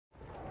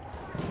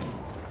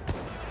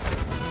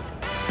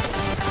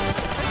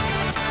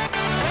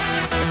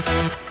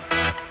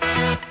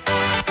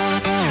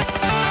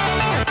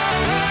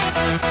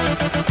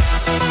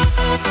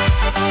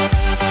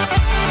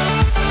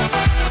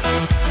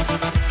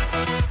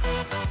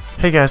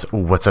Hey guys,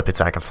 what's up? It's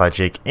Canvai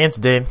Jake, and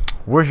today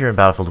we're here in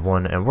Battlefield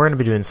 1, and we're going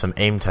to be doing some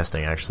aim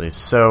testing actually.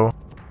 So,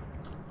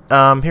 here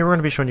we're going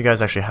to be showing you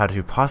guys actually how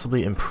to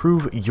possibly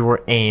improve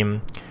your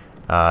aim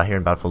here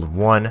in Battlefield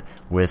 1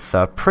 with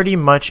pretty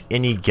much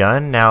any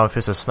gun. Now, if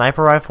it's a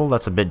sniper rifle,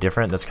 that's a bit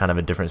different. That's kind of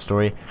a different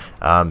story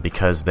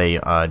because they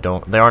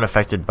aren't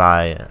affected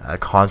by a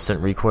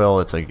constant recoil.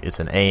 It's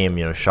an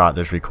aim, shot.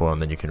 There's recoil,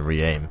 and then you can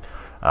re-aim.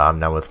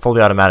 Now with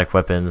fully automatic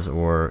weapons,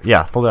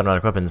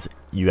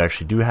 you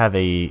actually do have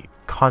a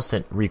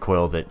constant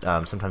recoil that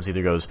sometimes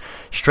either goes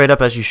straight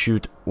up as you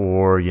shoot,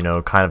 or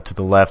kind of to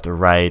the left or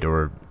right,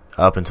 or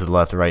up and to the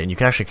left or right, and you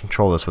can actually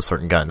control this with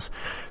certain guns.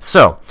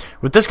 So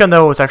with this gun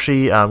though, it's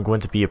actually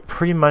going to be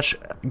pretty much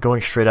going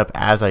straight up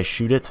as I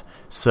shoot it.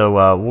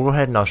 So we'll go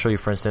ahead and I'll show you.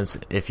 For instance,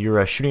 if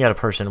you're shooting at a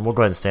person, we'll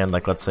go ahead and stand,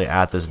 like, let's say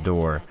at this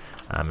door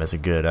as a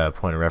good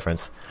point of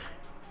reference.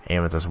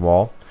 Aim at this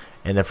wall.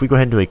 And if we go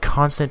ahead and do a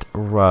constant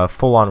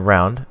full-on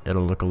round,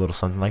 it'll look a little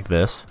something like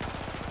this.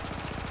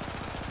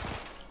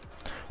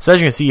 So as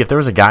you can see, if there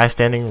was a guy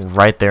standing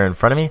right there in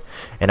front of me,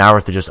 and I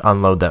were to just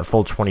unload that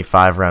full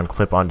 25-round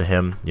clip onto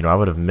him, I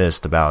would have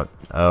missed about,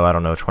 I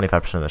don't know,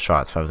 25% of the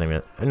shots if I was aiming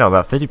at, no,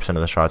 about 50% of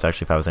the shots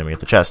actually if I was aiming at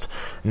the chest.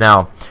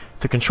 Now,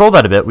 to control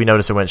that a bit, we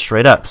notice it went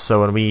straight up.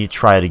 So when we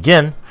try it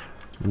again,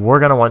 we're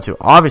going to want to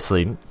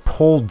obviously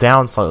pull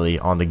down slightly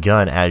on the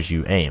gun as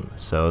you aim.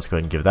 So let's go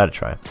ahead and give that a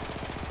try.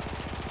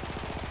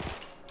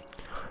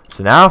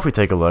 So now if we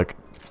take a look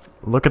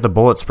at the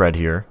bullet spread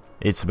here.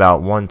 It's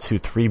about 1, 2,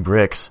 3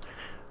 bricks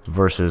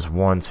versus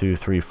 1, 2,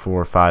 3,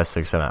 4, 5,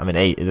 6, 7. I mean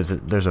 8.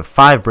 There's a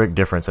 5 brick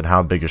difference in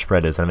how big your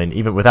spread is. I mean,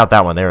 even without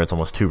that one there, it's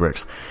almost 2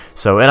 bricks.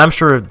 So, and I'm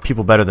sure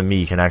people better than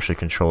me can actually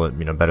control it,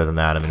 better than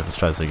that. I mean, if let's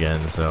try this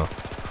again. So,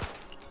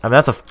 I mean,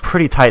 that's a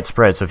pretty tight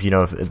spread. So if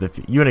if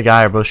you and a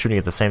guy are both shooting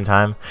at the same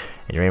time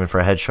and you're aiming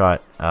for a headshot,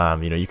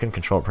 you can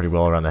control it pretty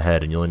well around the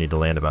head, and you only need to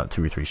land about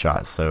 2 or 3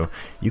 shots. So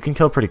you can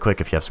kill pretty quick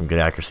if you have some good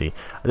accuracy.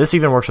 This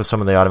even works with some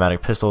of the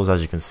automatic pistols,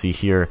 as you can see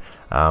here.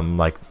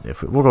 Like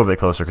we'll go a bit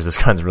closer because this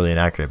gun's really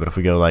inaccurate. But if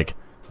we go like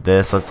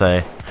this, let's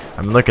say,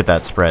 I mean, look at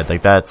that spread.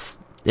 Like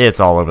it's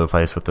all over the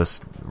place with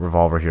this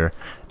revolver here.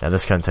 Now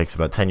this gun takes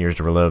about 10 years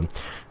to reload,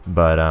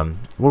 but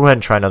we'll go ahead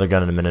and try another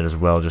gun in a minute as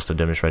well, just to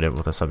demonstrate it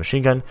with a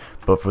submachine gun.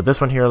 But for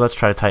this one here, let's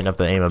try to tighten up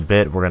the aim a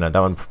bit. We're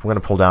gonna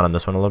pull down on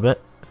this one a little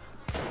bit.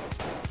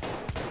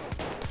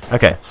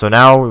 Okay, so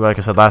now, like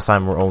I said last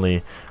time, we're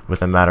only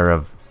with a matter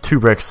of 2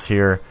 bricks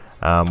here,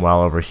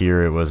 while over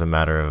here it was a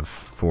matter of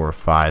 4 or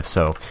 5.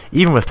 So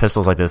even with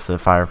pistols like this that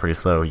fire pretty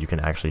slow, you can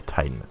actually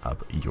tighten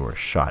up your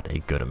shot a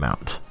good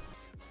amount.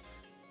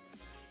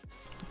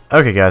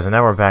 Okay guys, and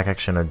now we're back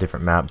actually on a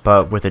different map,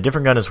 but with a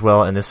different gun as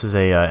well, and this is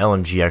a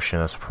LMG actually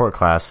in a support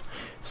class.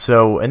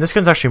 So, and this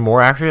gun's actually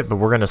more accurate, but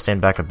we're going to stand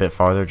back a bit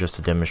farther just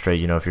to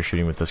demonstrate, if you're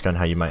shooting with this gun,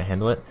 how you might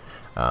handle it.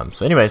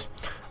 So anyways,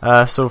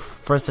 so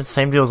for instance,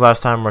 same deal as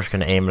last time. We're just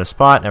going to aim at a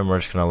spot, and we're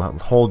just going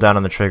to hold down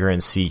on the trigger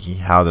and see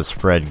how the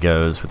spread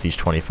goes with these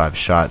 25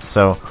 shots.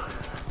 So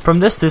from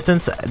this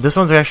distance, this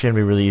one's actually going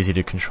to be really easy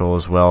to control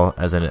as well.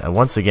 As in,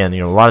 once again,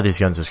 a lot of these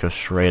guns just go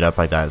straight up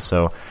like that.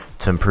 So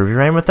to improve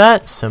your aim with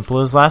that, simple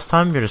as last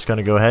time, you're just going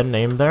to go ahead and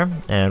aim there,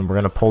 and we're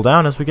going to pull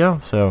down as we go.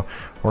 So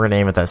we're going to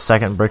aim at that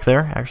second brick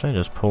there. Actually,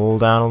 just pull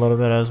down a little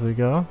bit as we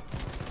go.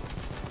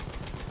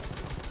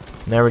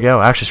 There we go.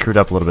 I actually screwed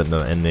up a little bit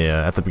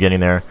at the beginning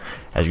there,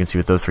 as you can see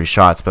with those 3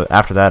 shots. But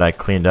after that, I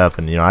cleaned up,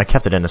 and I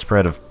kept it in a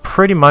spread of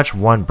pretty much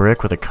 1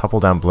 brick with a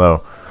couple down below.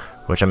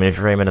 Which, I mean, if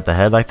you're aiming at the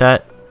head like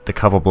that, the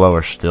couple below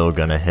are still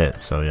gonna hit.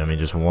 So I mean,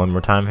 just one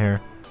more time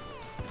here.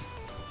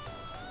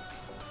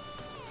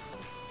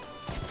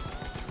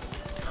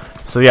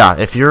 So yeah,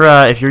 if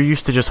you're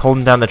used to just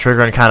holding down the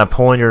trigger and kind of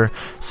pulling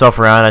yourself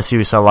around, I see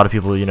we saw a lot of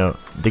people,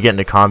 they get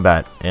into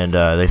combat and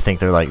they think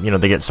they're like,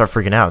 they start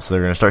freaking out, so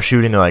they're gonna start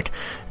shooting. They're like,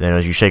 then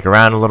as you shake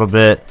around a little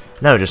bit,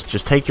 no,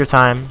 just take your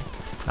time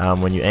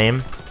when you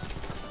aim,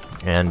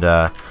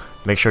 and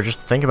make sure just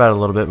to think about it a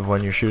little bit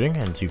when you're shooting,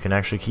 and you can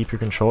actually keep your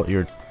control.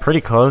 You're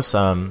pretty close.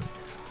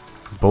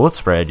 Bullet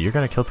spread, you're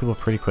gonna kill people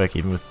pretty quick,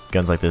 even with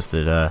guns like this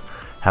that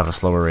have a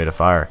slower rate of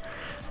fire.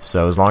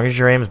 So as long as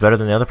your aim is better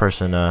than the other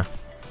person,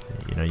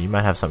 you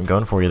might have something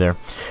going for you there.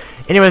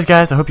 Anyways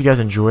guys, I hope you guys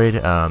enjoyed.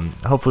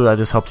 Hopefully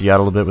this helped you out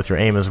a little bit with your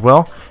aim as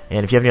well.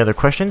 And if you have any other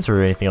questions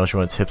or anything else you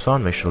want tips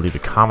on, make sure to leave a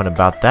comment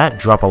about that.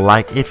 Drop a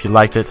like if you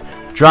liked it,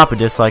 drop a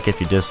dislike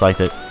if you disliked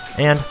it,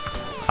 and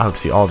I hope to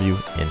see all of you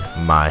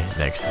in my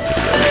next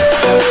video.